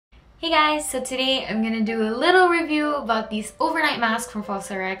Hey guys, so today I'm gonna do a little review about these overnight masks from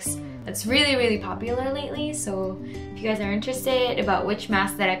Cosrx that's really popular lately. So if you guys are interested about which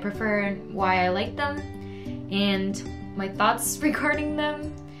mask that I prefer and why I like them and my thoughts regarding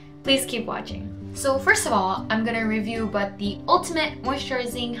them, please keep watching. So first of all, I'm gonna review about the Ultimate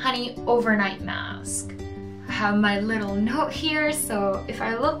Moisturizing Honey Overnight Mask. I have my little note here, so if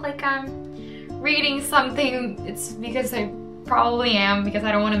I look like I'm reading something, it's because I probably am, because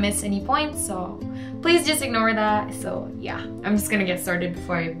I don't want to miss any points, so please just ignore that. So yeah, I'm just gonna get started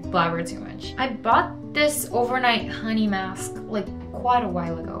before I blabber too much. I bought this overnight honey mask like quite a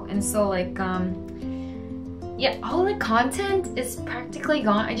while ago, and so like yeah, all the content is practically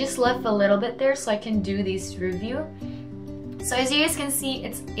gone. I just left a little bit there so I can do this review. So as you guys can see,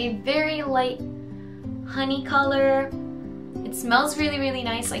 it's a very light honey color. It smells really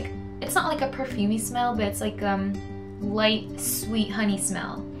nice. Like, it's not like a perfumey smell, but it's like light sweet honey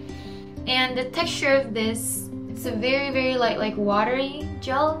smell. And the texture of this, it's a very light, like watery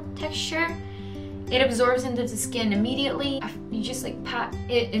gel texture. It absorbs into the skin immediately. You just like pat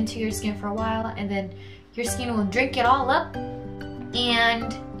it into your skin for a while, and then your skin will drink it all up,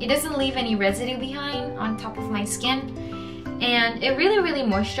 and it doesn't leave any residue behind on top of my skin. And it really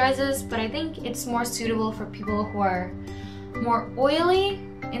moisturizes, but I think it's more suitable for people who are more oily.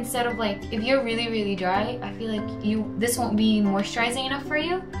 Instead of like, if you're really dry, I feel like this won't be moisturizing enough for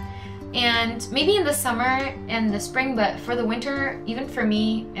you. And maybe in the summer and the spring, but for the winter, even for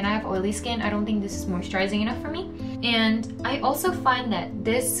me, and I have oily skin, I don't think this is moisturizing enough for me. And I also find that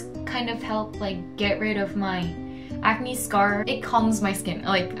this kind of helped like get rid of my acne scar. It calms my skin.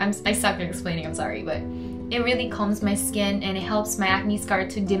 Like, I suck at explaining, I'm sorry, but it really calms my skin and it helps my acne scar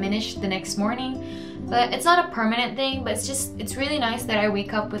to diminish the next morning. But it's not a permanent thing, but it's really nice that I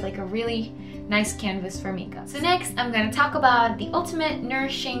wake up with like a really nice canvas for makeup. So next, I'm gonna talk about the Ultimate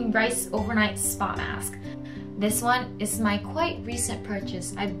Nourishing Rice Overnight Spa Mask. This one is my quite recent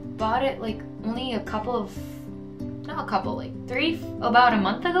purchase. I bought it like only about a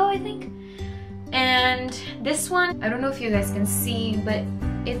month ago, I think. And this one, I don't know if you guys can see, but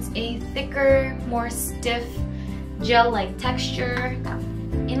it's a thicker, more stiff, gel-like texture.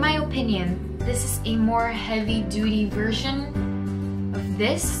 In my opinion, this is a more heavy-duty version of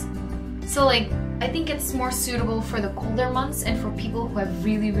this. So like, I think it's more suitable for the colder months and for people who have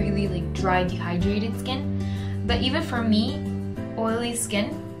really like dry, dehydrated skin. But even for me, oily skin,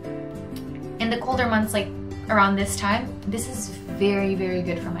 in the colder months, like around this time, this is very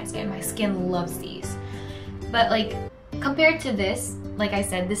good for my skin. My skin loves these. But like, compared to this, like I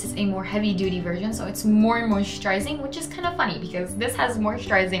said, this is a more heavy-duty version, so it's more moisturizing, which is kind of funny because this has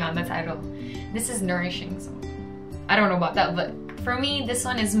moisturizing on the title. This is nourishing, so I don't know about that, but for me, this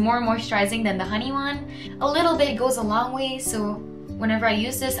one is more moisturizing than the honey one. A little bit goes a long way, so whenever I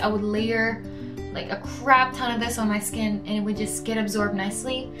use this, I would layer like a crap ton of this on my skin and it would just get absorbed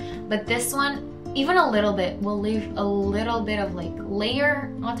nicely. But this one, even a little bit, will leave a little bit of like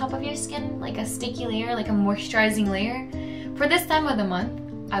layer on top of your skin, like a sticky layer, like a moisturizing layer. For this time of the month,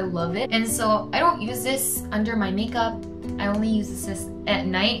 I love it. And so I don't use this under my makeup. I only use this at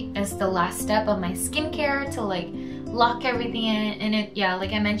night as the last step of my skincare to like lock everything in. And it, yeah,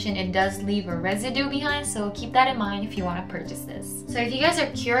 like I mentioned, it does leave a residue behind, so keep that in mind if you want to purchase this. So if you guys are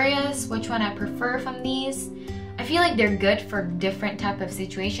curious which one I prefer from these, I feel like they're good for different type of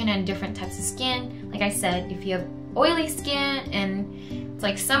situation and different types of skin. Like I said, if you have oily skin and it's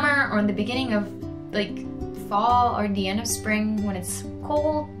like summer or in the beginning of like fall or the end of spring when it's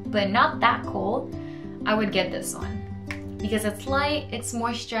cold but not that cold, I would get this one because it's light, it's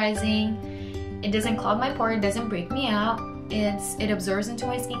moisturizing, it doesn't clog my pore, it doesn't break me out, it absorbs into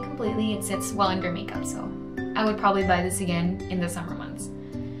my skin completely, it sits well under makeup, so I would probably buy this again in the summer months.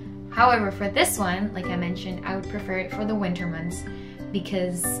 However, for this one, like I mentioned, I would prefer it for the winter months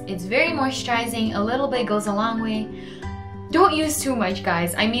because it's very moisturizing, a little bit goes a long way. Don't use too much,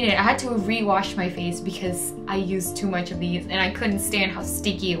 guys. I mean it. I had to re-wash my face because I used too much of these and I couldn't stand how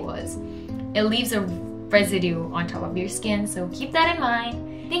sticky it was. It leaves a residue on top of your skin, so keep that in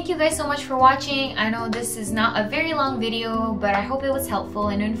mind. Thank you guys so much for watching. I know this is not a very long video, but I hope it was helpful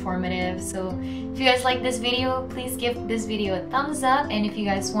and informative. So if you guys like this video, please give this video a thumbs up. And if you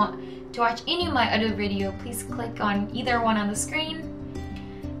guys want to watch any of my other videos, please click on either one on the screen.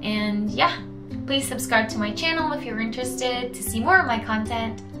 And yeah, please subscribe to my channel if you're interested to see more of my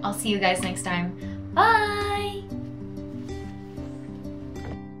content. I'll see you guys next time. Bye!